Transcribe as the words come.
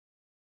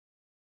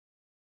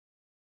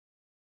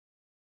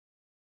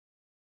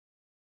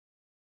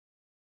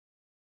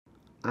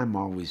I'm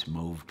always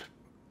moved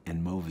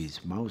in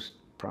movies most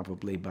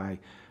probably by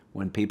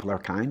when people are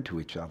kind to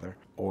each other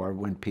or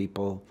when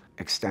people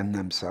extend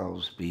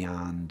themselves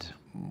beyond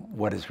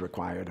what is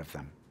required of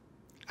them.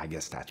 I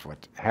guess that's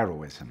what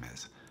heroism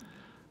is.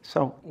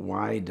 So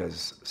why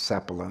does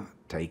Seppala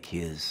take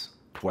his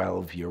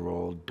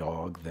 12-year-old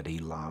dog that he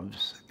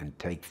loves and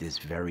take this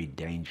very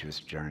dangerous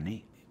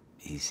journey?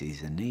 He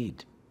sees a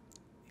need.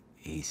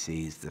 He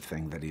sees the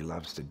thing that he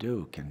loves to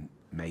do can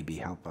maybe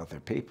help other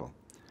people.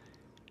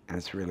 And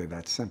it's really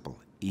that simple,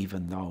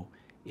 even though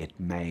it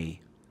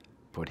may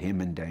put him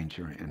in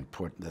danger and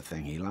put the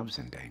thing he loves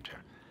in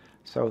danger.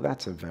 So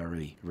that's a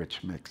very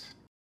rich mix.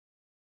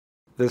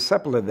 The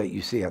Seppala that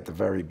you see at the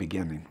very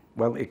beginning,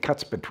 well, it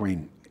cuts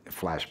between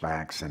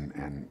flashbacks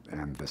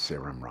and the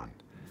serum run.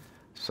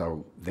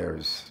 So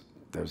there's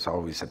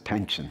always a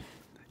tension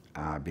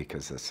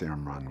because the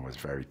serum run was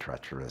very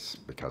treacherous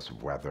because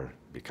of weather,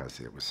 because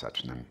it was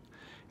such an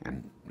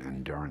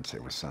endurance.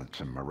 It was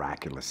such a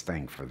miraculous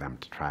thing for them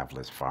to travel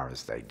as far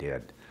as they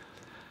did.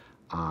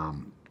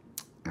 And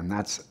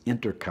that's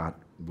intercut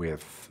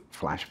with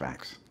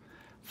flashbacks.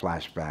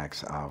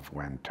 Flashbacks of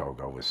when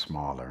Togo was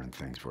smaller and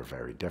things were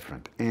very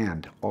different.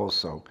 And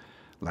also,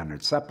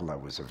 Leonhard Seppala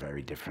was a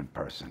very different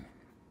person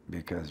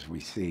because we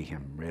see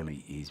him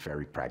really, he's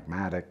very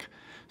pragmatic,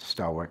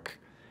 stoic.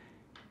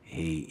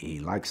 He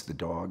likes the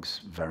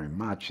dogs very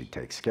much. He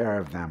takes care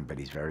of them, but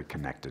he's very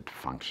connected to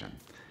function.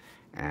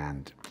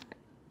 And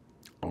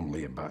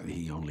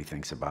he only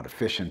thinks about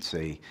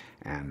efficiency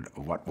and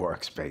what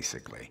works,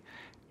 basically.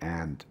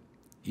 And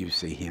you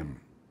see him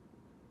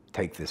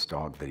take this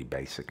dog that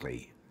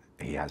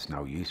he has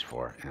no use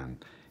for,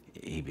 and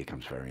he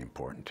becomes very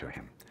important to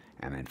him.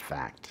 And in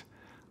fact,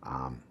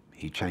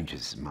 he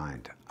changes his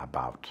mind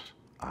about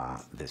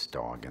this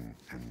dog, and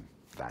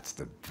that's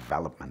the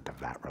development of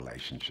that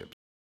relationship.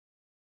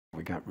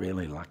 We got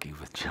really lucky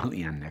with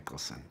Julianne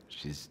Nicholson.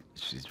 She's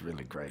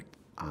really great,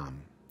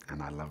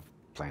 and I love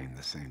playing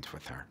the scenes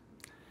with her.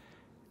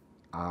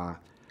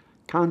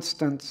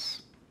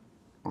 Constance,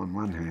 on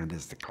one hand,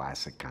 is the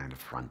classic kind of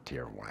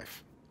frontier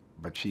wife,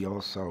 but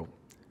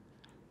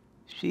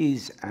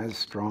she's as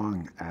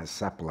strong as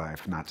Seppala,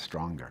 if not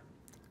stronger,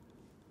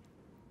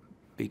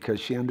 because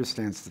she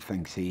understands the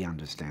things he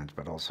understands,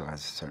 but also has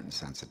a certain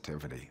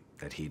sensitivity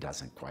that he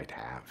doesn't quite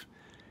have.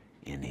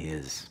 In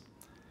his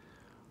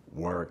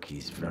work,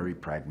 he's very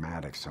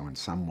pragmatic, so in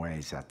some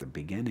ways, at the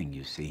beginning,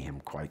 you see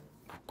him quite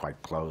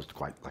closed,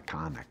 quite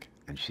laconic,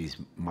 and she's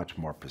much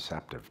more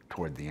perceptive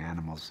toward the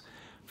animals.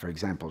 For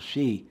example,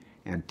 she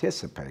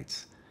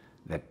anticipates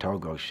that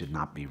Togo should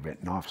not be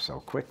written off so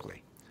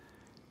quickly.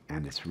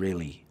 And it's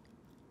really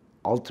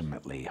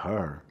ultimately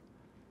her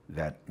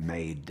that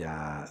made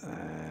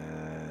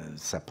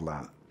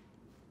Seppala,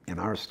 in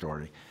our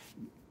story,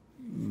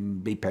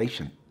 be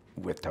patient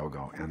with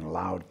Togo and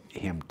allowed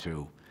him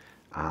to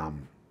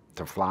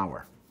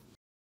flower.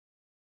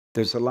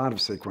 There's a lot of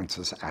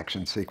sequences,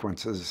 action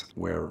sequences,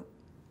 where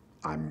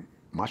I'm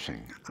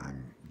mushing,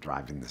 I'm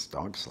driving this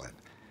dog sled.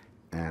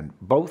 And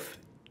both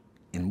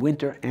in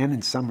winter and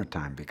in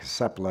summertime, because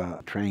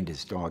Seppala trained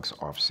his dogs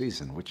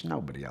off-season, which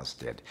nobody else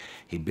did.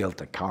 He built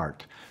a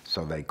cart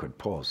so they could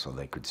pull, so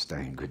they could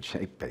stay in good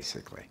shape,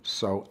 basically.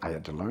 So I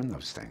had to learn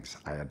those things.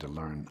 I had to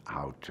learn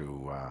how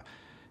to,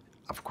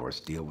 of course,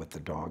 deal with the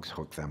dogs,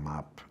 hook them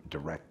up,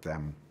 direct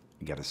them,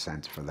 get a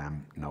sense for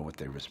them, know what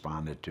they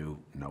responded to,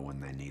 know when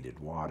they needed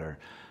water,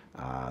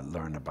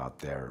 learn about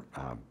their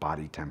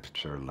body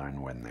temperature,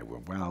 learn when they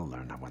were well,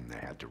 learn when they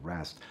had to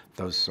rest,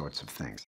 those sorts of things.